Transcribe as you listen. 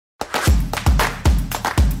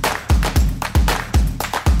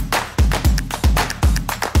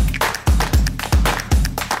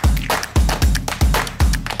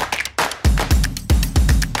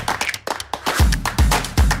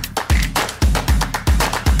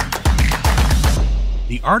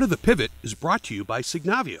The Art of the Pivot is brought to you by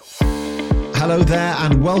Signavio. Hello there,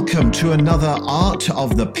 and welcome to another Art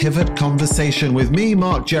of the Pivot conversation with me,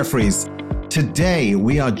 Mark Jeffries. Today,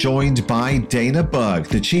 we are joined by Dana Berg,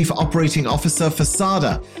 the Chief Operating Officer for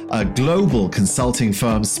SADA, a global consulting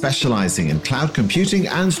firm specializing in cloud computing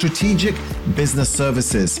and strategic business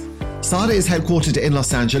services. SADA is headquartered in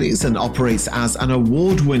Los Angeles and operates as an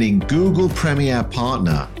award-winning Google Premier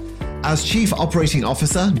partner. As Chief Operating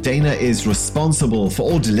Officer, Dana is responsible for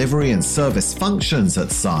all delivery and service functions at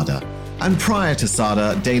SADA. And prior to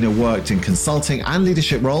SADA, Dana worked in consulting and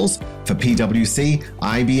leadership roles for PwC,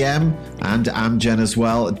 IBM, and Amgen as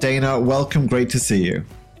well. Dana, welcome. Great to see you.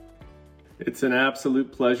 It's an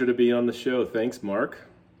absolute pleasure to be on the show. Thanks, Mark.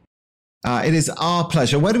 It is our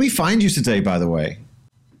pleasure. Where do we find you today, by the way?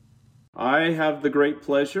 I have the great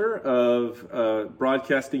pleasure of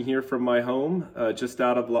broadcasting here from my home, just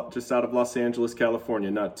out of Los Angeles,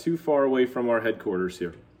 California, not too far away from our headquarters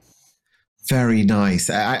here. Very nice.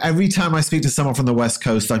 Every time I speak to someone from the West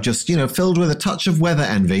Coast, I'm just, filled with a touch of weather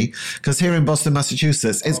envy, because here in Boston,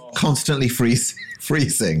 Massachusetts, it's constantly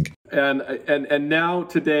freezing. And now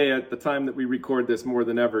today, at the time that we record this, more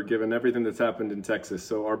than ever, given everything that's happened in Texas.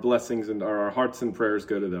 So our blessings and our hearts and prayers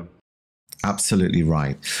go to them. Absolutely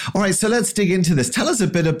right. All right, so let's dig into this. Tell us a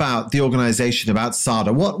bit about the organization, about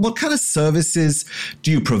SADA. What kind of services do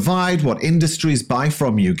you provide? What industries buy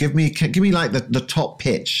from you? Give me like the top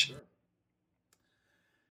pitch.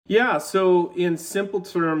 Yeah, so in simple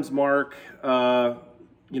terms, Mark, we're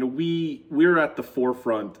at the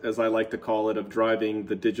forefront, as I like to call it, of driving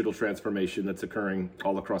the digital transformation that's occurring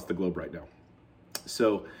all across the globe right now.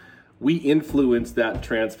 So we influence that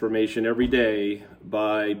transformation every day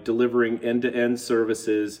by delivering end-to-end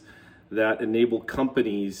services that enable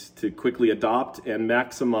companies to quickly adopt and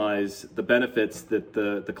maximize the benefits that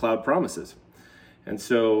the cloud promises. And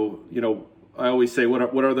so, I always say, what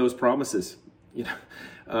are those promises?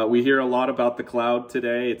 We hear a lot about the cloud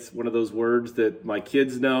today. It's one of those words that my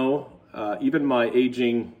kids know, even my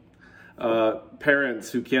aging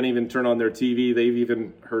parents who can't even turn on their TV, they've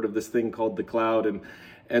even heard of this thing called the cloud.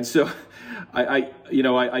 And so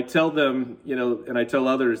I tell them, and I tell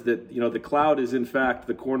others that, the cloud is in fact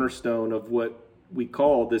the cornerstone of what we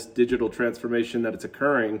call this digital transformation that it's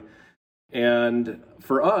occurring. And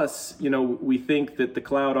for us, we think that the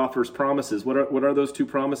cloud offers promises. What are those two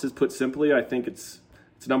promises? Put simply, I think it's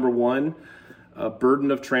number one, a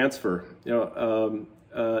burden of transfer,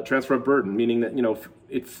 transfer of burden, meaning that,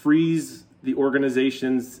 it frees the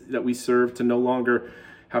organizations that we serve to no longer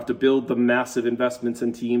have to build the massive investments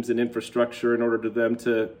in teams and infrastructure in order to them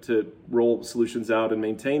to roll solutions out and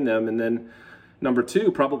maintain them. And then number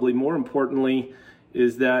two, probably more importantly,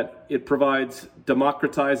 is that it provides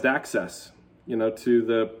democratized access,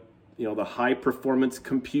 to the high performance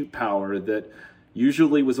compute power that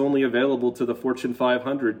usually was only available to the Fortune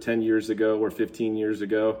 500 10 years ago or 15 years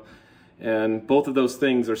ago. And both of those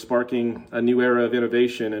things are sparking a new era of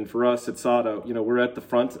innovation. And for us at SADA, we're at the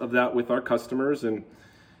front of that with our customers, and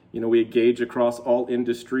we engage across all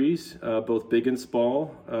industries, both big and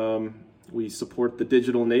small. We support the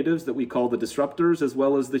digital natives that we call the disruptors, as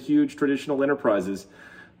well as the huge traditional enterprises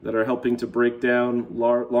that are helping to break down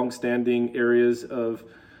long-standing areas of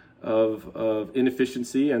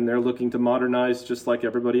inefficiency, and they're looking to modernize just like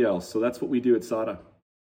everybody else. So that's what we do at SADA.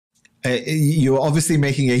 You're obviously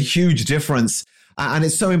making a huge difference. And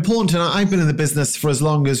it's so important. And I've been in the business for as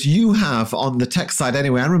long as you have on the tech side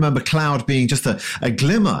anyway. I remember cloud being just a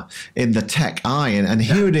glimmer in the tech eye. And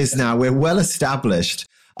here it is now. We're well established.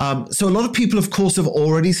 So a lot of people, of course, have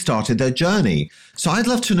already started their journey. So I'd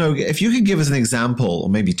love to know if you could give us an example, or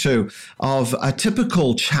maybe two, of a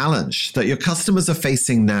typical challenge that your customers are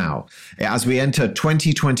facing now. As we enter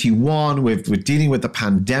 2021, we're dealing with the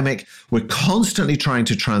pandemic. We're constantly trying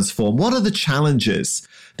to transform. What are the challenges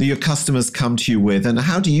that your customers come to you with, and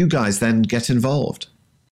how do you guys then get involved?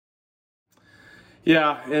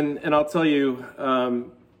 Yeah, and I'll tell you,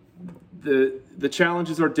 the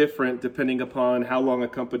challenges are different depending upon how long a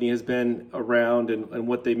company has been around and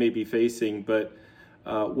what they may be facing. But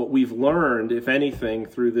what we've learned, if anything,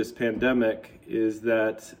 through this pandemic is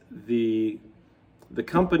that the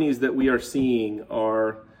companies that we are seeing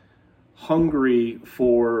are hungry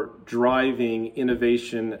for driving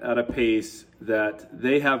innovation at a pace that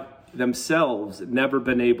they have themselves never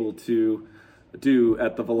been able to do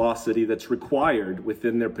at the velocity that's required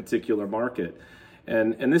within their particular market.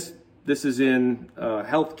 And this is in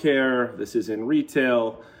healthcare, this is in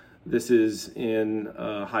retail, this is in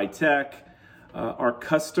high tech. Our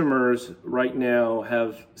customers right now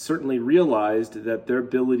have certainly realized that their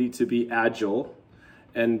ability to be agile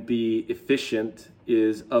and be efficient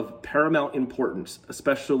is of paramount importance,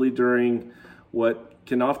 especially during what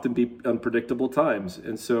can often be unpredictable times.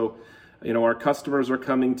 And so, our customers are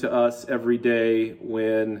coming to us every day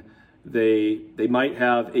when they might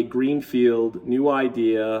have a greenfield new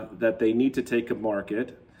idea that they need to take to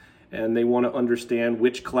market, and they want to understand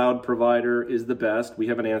which cloud provider is the best. We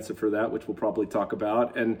have an answer for that, which we'll probably talk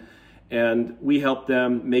about. And we help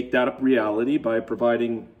them make that a reality by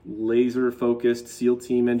providing laser-focused SEAL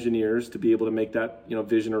team engineers to be able to make that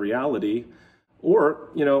vision a reality. Or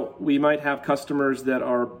we might have customers that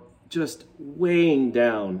are just weighing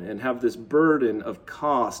down and have this burden of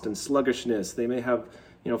cost and sluggishness. They may have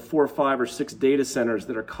 4 or 5 or 6 data centers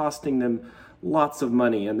that are costing them lots of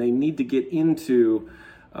money, and they need to get into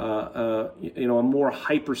a more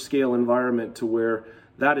hyperscale environment to where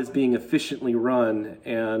that is being efficiently run,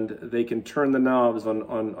 and they can turn the knobs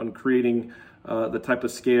on creating the type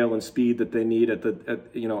of scale and speed that they need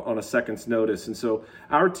on a second's notice. And so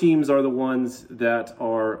our teams are the ones that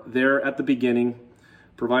are there at the beginning,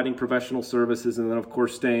 providing professional services, and then of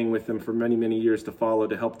course staying with them for many, many years to follow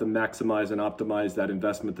to help them maximize and optimize that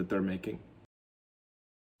investment that they're making.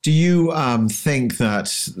 Do you think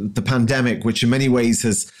that the pandemic, which in many ways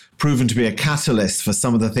has proven to be a catalyst for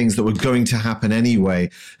some of the things that were going to happen anyway,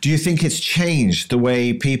 do you think it's changed the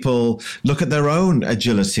way people look at their own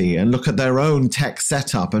agility and look at their own tech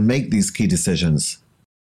setup and make these key decisions?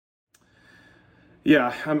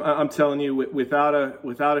 Yeah, I'm telling you, without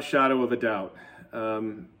a shadow of a doubt.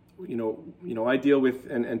 I deal with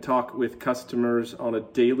and talk with customers on a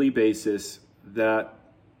daily basis that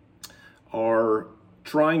are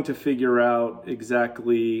trying to figure out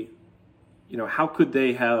exactly, how could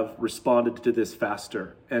they have responded to this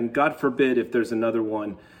faster? And God forbid if there's another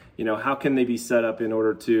one, how can they be set up in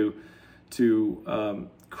order to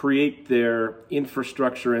create their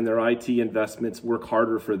infrastructure and their IT investments work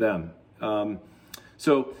harder for them?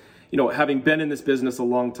 So, having been in this business a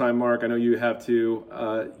long time, Mark, I know you have too.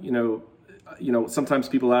 Sometimes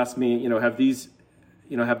people ask me,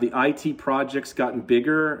 have the IT projects gotten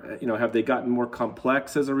bigger? Have they gotten more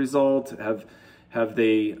complex as a result? Have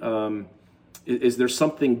they? Is there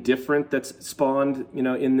something different that's spawned,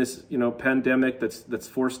 in this, pandemic that's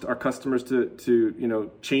forced our customers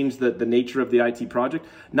to change the nature of the IT project?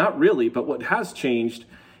 Not really, but what has changed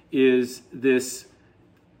is this,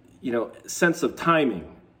 sense of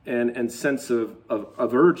timing and sense of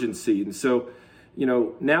urgency. And so,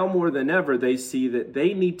 now more than ever, they see that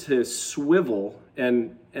they need to swivel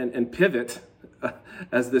and pivot,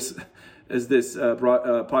 as this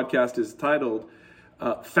podcast is titled,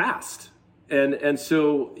 fast. And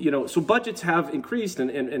so, so budgets have increased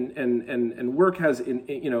and work has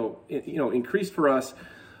increased for us.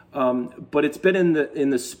 But it's been in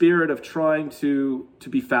the spirit of trying to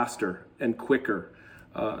be faster and quicker.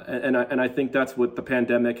 And I think that's what the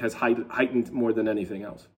pandemic has heightened more than anything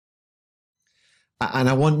else. And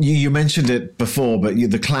I want you mentioned it before, but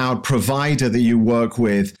the cloud provider that you work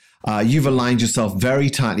with, you've aligned yourself very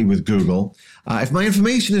tightly with Google. If my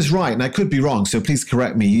information is right, and I could be wrong, so please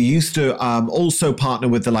correct me, you used to also partner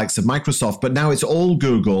with the likes of Microsoft, but now it's all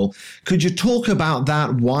Google. Could you talk about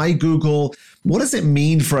that? Why Google? What does it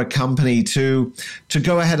mean for a company to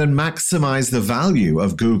go ahead and maximize the value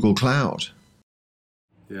of Google Cloud?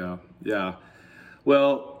 Yeah.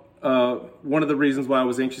 Well, one of the reasons why I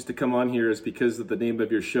was anxious to come on here is because of the name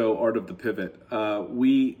of your show, Art of the Pivot.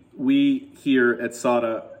 We here at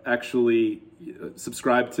SADA actually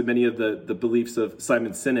subscribe to many of the beliefs of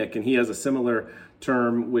Simon Sinek, and he has a similar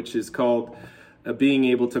term which is called being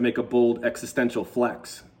able to make a bold existential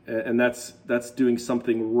flex. And that's doing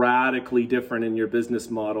something radically different in your business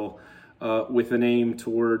model with an aim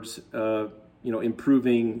towards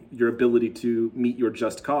improving your ability to meet your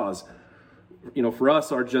just cause. For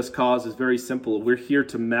us, our just cause is very simple. We're here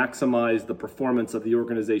to maximize the performance of the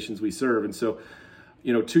organizations we serve. And so,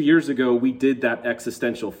 2 years ago, we did that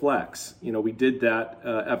existential flex. We did that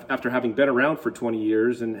after having been around for 20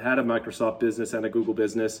 years and had a Microsoft business and a Google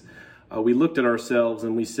business. We looked at ourselves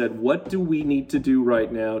and we said, what do we need to do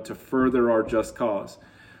right now to further our just cause?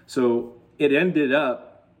 So it ended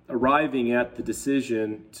up arriving at the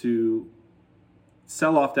decision to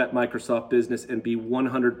sell off that Microsoft business and be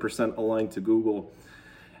 100% aligned to Google.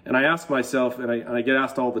 And I ask myself, and I get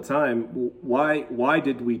asked all the time, why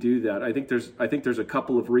did we do that? I think there's a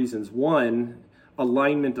couple of reasons. One,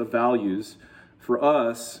 alignment of values. For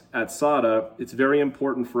us at SADA, it's very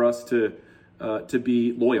important for us to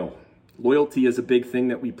be loyal. Loyalty is a big thing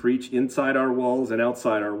that we preach inside our walls and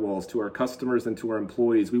outside our walls to our customers and to our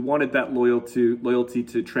employees. We wanted that loyalty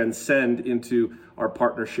to transcend into our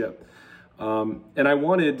partnership. And I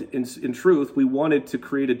wanted, in truth, we wanted to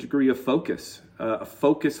create a degree of focus, a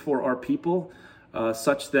focus for our people,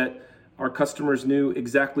 such that our customers knew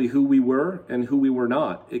exactly who we were and who we were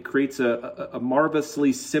not. It creates a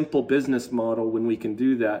marvelously simple business model when we can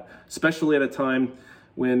do that, especially at a time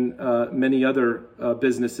when many other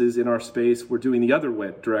businesses in our space were doing the other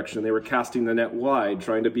direction. They were casting the net wide,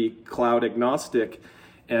 trying to be cloud agnostic.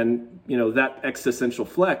 And, that existential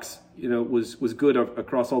flex, was good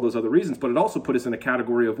across all those other reasons, but it also put us in a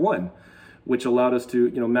category of one, which allowed us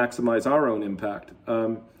to, maximize our own impact.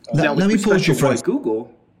 Now, let me pause you for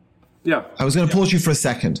Google. Yeah. I was going to pause you for a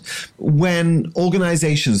second. When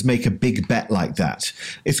organizations make a big bet like that,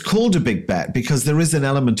 it's called a big bet because there is an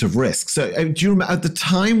element of risk. So do you remember at the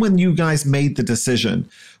time when you guys made the decision,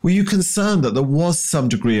 were you concerned that there was some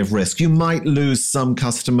degree of risk? You might lose some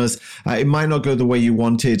customers. It might not go the way you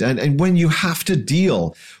wanted. And when you have to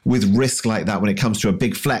deal with risk like that, when it comes to a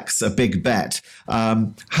big flex, a big bet,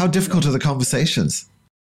 how difficult are the conversations?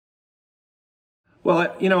 Well,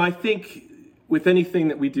 I think with anything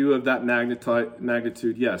that we do of that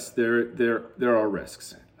magnitude, yes, there are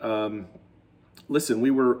risks. Listen, we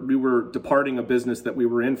were departing a business that we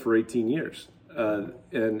were in for 18 years,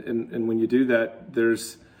 and when you do that,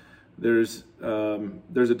 there's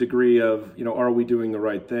a degree of are we doing the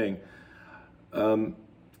right thing?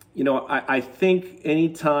 I think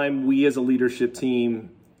anytime we as a leadership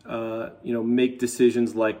team make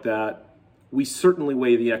decisions like that, we certainly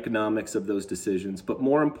weigh the economics of those decisions, but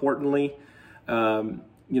more importantly,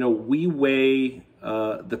 we weigh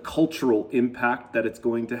the cultural impact that it's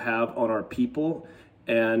going to have on our people,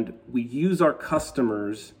 and we use our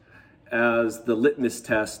customers as the litmus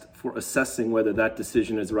test for assessing whether that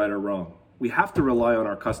decision is right or wrong. We have to rely on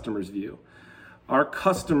our customers' view. Our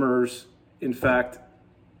customers, in fact,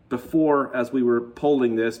 before, as we were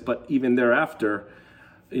polling this, but even thereafter,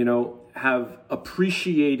 have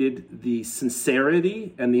appreciated the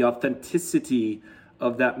sincerity and the authenticity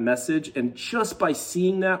of that message, and just by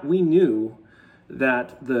seeing that, we knew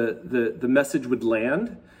that the message would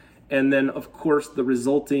land, and then of course the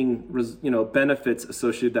resulting benefits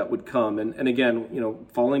associated that would come. And again,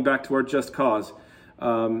 falling back to our just cause,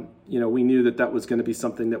 we knew that was going to be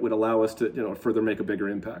something that would allow us to further make a bigger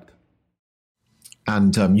impact.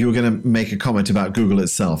 And you were going to make a comment about Google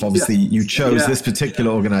itself. Obviously, you chose this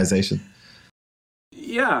particular organization.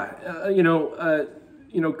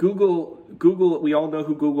 Google, we all know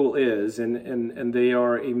who Google is, and they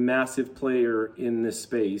are a massive player in this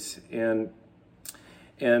space. And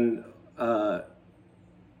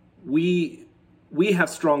we have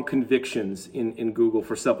strong convictions in Google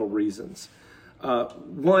for several reasons.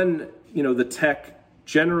 One, the tech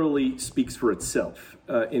generally speaks for itself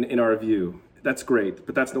in our view. That's great,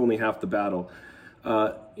 but that's only half the battle.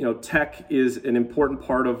 Tech is an important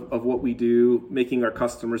part of what we do, making our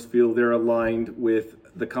customers feel they're aligned with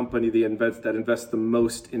the company that invests the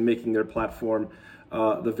most in making their platform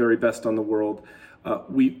the very best on the world.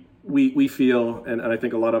 We feel, and I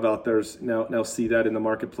think a lot of out there now see that in the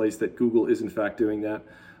marketplace, that Google is in fact doing that.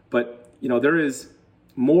 But there is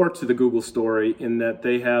more to the Google story in that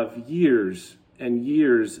they have years and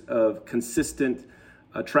years of consistent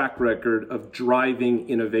track record of driving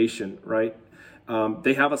innovation, right?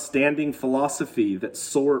 They have a standing philosophy that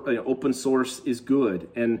open source is good,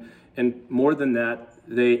 and more than that,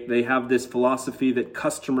 they have this philosophy that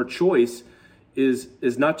customer choice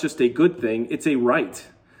is not just a good thing, it's a right.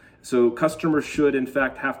 So customers should in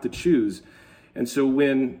fact have to choose. And so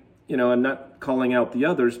when, I'm not calling out the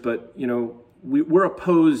others, but we're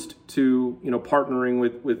opposed to partnering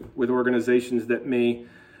with organizations that may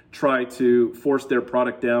try to force their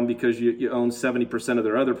product down because you own 70% of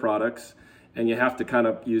their other products and you have to kind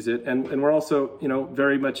of use it. And we're also,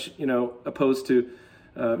 very much, opposed to,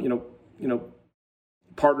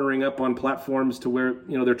 partnering up on platforms to where,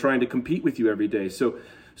 they're trying to compete with you every day. So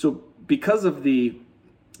because of the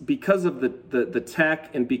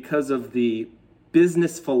tech and because of the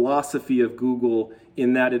business philosophy of Google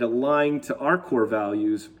in that it aligned to our core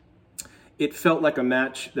values, it felt like a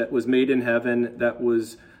match that was made in heaven, that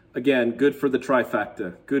was, again, good for the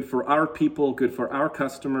trifecta, good for our people, good for our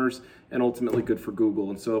customers, and ultimately good for Google.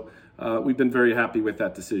 And so we've been very happy with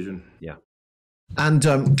that decision. Yeah. And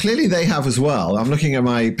clearly they have as well. I'm looking at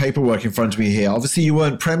my paperwork in front of me here. Obviously, you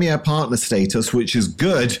earned Premier Partner status, which is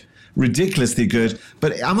good, ridiculously good.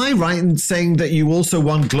 But am I right in saying that you also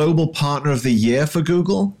won Global Partner of the Year for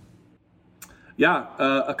Google? Yeah,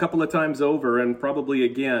 a couple of times over, and probably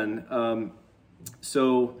again. Okay,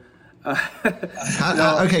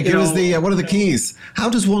 give us what are the keys? How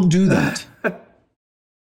does one do that?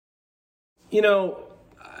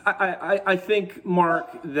 I think,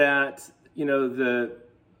 Mark, that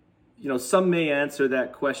some may answer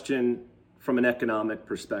that question from an economic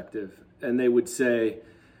perspective, and they would say,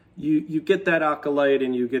 you get that accolade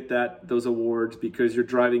and you get those awards because you're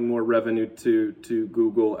driving more revenue to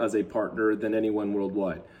Google as a partner than anyone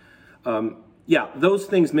worldwide. Yeah, those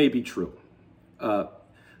things may be true.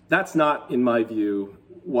 That's not, in my view,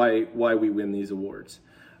 why we win these awards.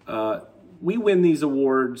 We win these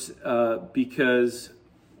awards because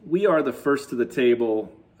we are the first to the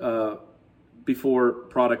table before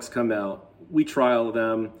products come out. We trial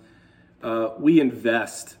them. We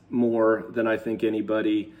invest more than I think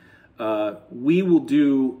anybody. We will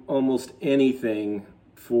do almost anything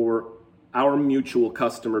for our mutual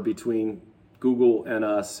customer between Google and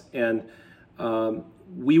us, and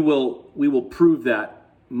we will prove that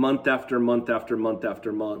month after month after month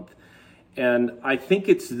after month. And I think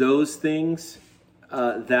it's those things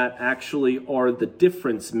that actually are the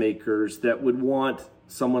difference makers that would want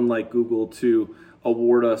someone like Google to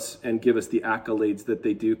award us and give us the accolades that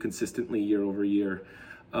they do consistently year over year.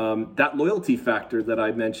 That loyalty factor that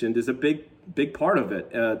I mentioned is a big part of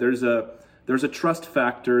it. There's a trust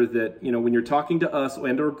factor that, when you're talking to us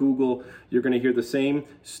and or Google, you're going to hear the same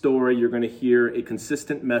story. You're going to hear a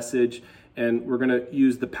consistent message, and we're going to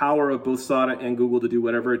use the power of both SADA and Google to do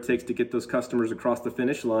whatever it takes to get those customers across the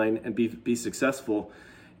finish line and be successful.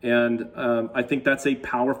 And I think that's a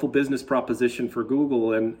powerful business proposition for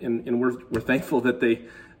Google, and we're thankful that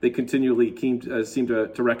they continually seem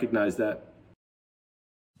to recognize that.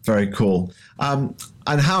 Very cool. And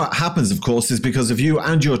how it happens, of course, is because of you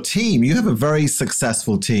and your team. You have a very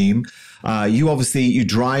successful team. You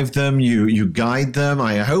drive them, you guide them.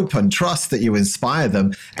 I hope and trust that you inspire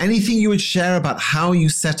them. Anything you would share about how you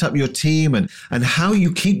set up your team and how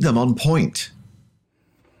you keep them on point?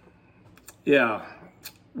 Yeah,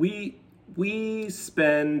 we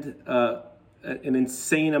spend an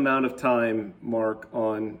insane amount of time, Mark,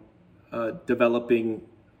 on developing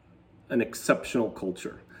an exceptional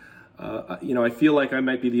culture. I feel like I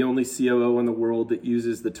might be the only COO in the world that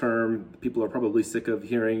uses the term. People are probably sick of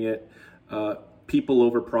hearing it. People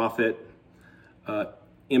over profit,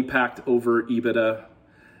 impact over EBITDA.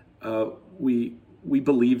 We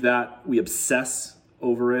believe that. We obsess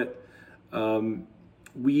over it.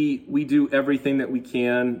 We do everything that we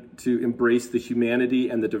can to embrace the humanity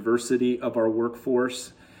and the diversity of our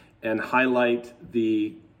workforce and highlight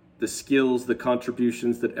the skills, the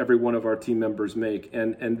contributions that every one of our team members make.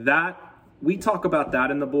 And that, we talk about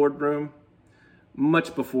that in the boardroom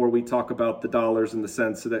much before we talk about the dollars and the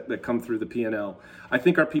cents that come through the P&L. I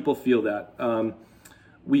think our people feel that.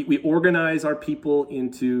 We organize our people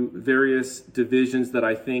into various divisions that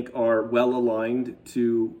I think are well aligned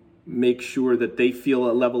to make sure that they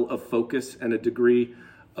feel a level of focus and a degree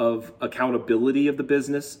of accountability of the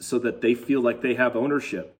business so that they feel like they have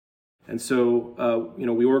ownership. And so,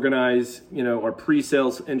 we organize, our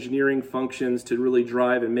pre-sales engineering functions to really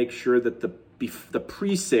drive and make sure that the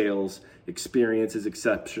pre-sales experience is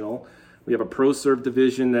exceptional. We have a pro-serve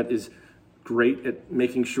division that is great at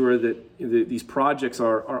making sure that these projects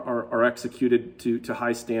are executed to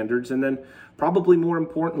high standards. And then probably more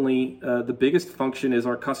importantly, the biggest function is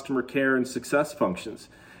our customer care and success functions.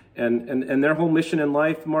 And their whole mission in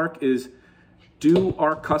life, Mark, is do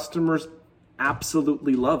our customers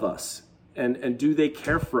absolutely love us, and do they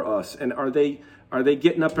care for us, and are they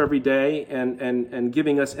getting up every day and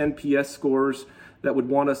giving us NPS scores that would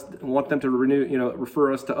want them to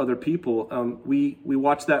refer us to other people. We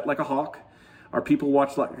watch that like a hawk. Our people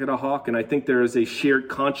watch like a hawk, and I think there is a shared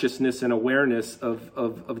consciousness and awareness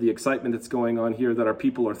of the excitement that's going on here that our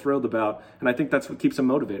people are thrilled about, and I think that's what keeps them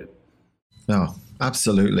motivated. No,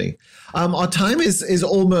 absolutely. Our time is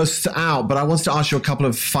almost out, but I wanted to ask you a couple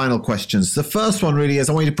of final questions. The first one really is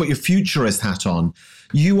I want you to put your futurist hat on.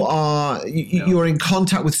 You are in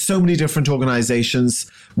contact with so many different organizations,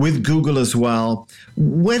 with Google as well.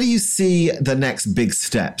 Where do you see the next big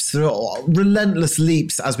steps? There are relentless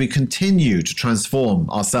leaps as we continue to transform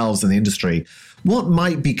ourselves in the industry. What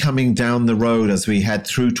might be coming down the road as we head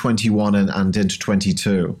through 21 and into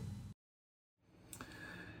 22?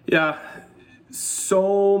 Yeah.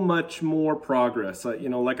 So much more progress.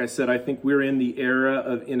 Like I said, I think we're in the era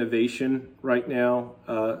of innovation right now,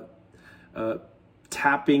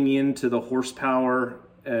 tapping into the horsepower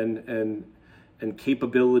and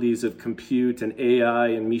capabilities of compute and AI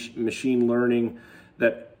and machine learning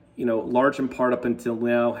that, large in part up until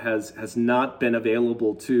now has not been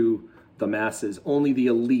available to the masses. Only the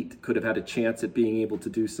elite could have had a chance at being able to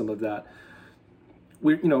do some of that.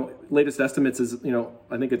 Latest estimates is,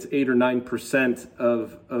 I think it's 8 or 9%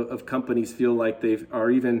 of companies feel like are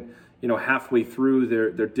even, halfway through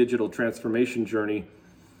their digital transformation journey.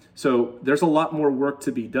 So there's a lot more work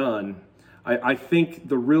to be done. I think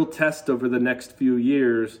the real test over the next few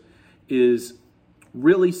years is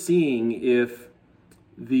really seeing if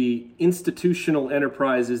the institutional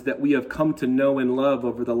enterprises that we have come to know and love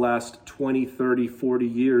over the last 20, 30, 40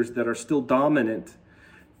 years that are still dominant,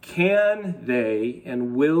 can they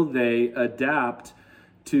and will they adapt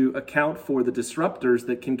to account for the disruptors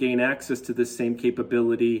that can gain access to this same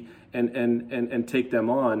capability and take them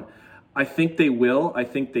on? I think they will. I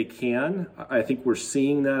think they can. I think we're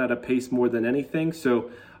seeing that at a pace more than anything.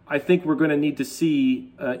 So I think we're going to need to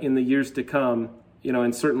see in the years to come,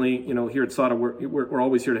 and certainly, here at SADA, we're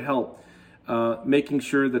always here to help, making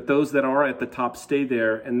sure that those that are at the top stay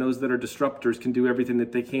there, and those that are disruptors can do everything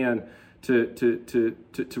that they can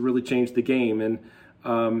to really change the game. And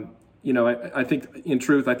I think, in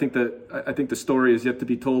truth, I think the story is yet to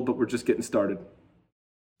be told, but we're just getting started.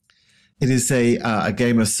 It is a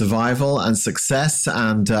game of survival and success,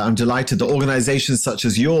 and I'm delighted that organizations such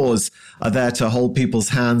as yours are there to hold people's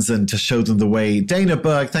hands and to show them the way. Dana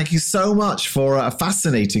Berg, thank you so much for a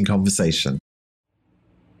fascinating conversation.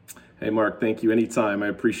 Hey, Mark, thank you. Anytime. I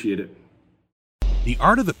appreciate it. The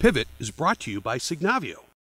Art of the Pivot is brought to you by Signavio.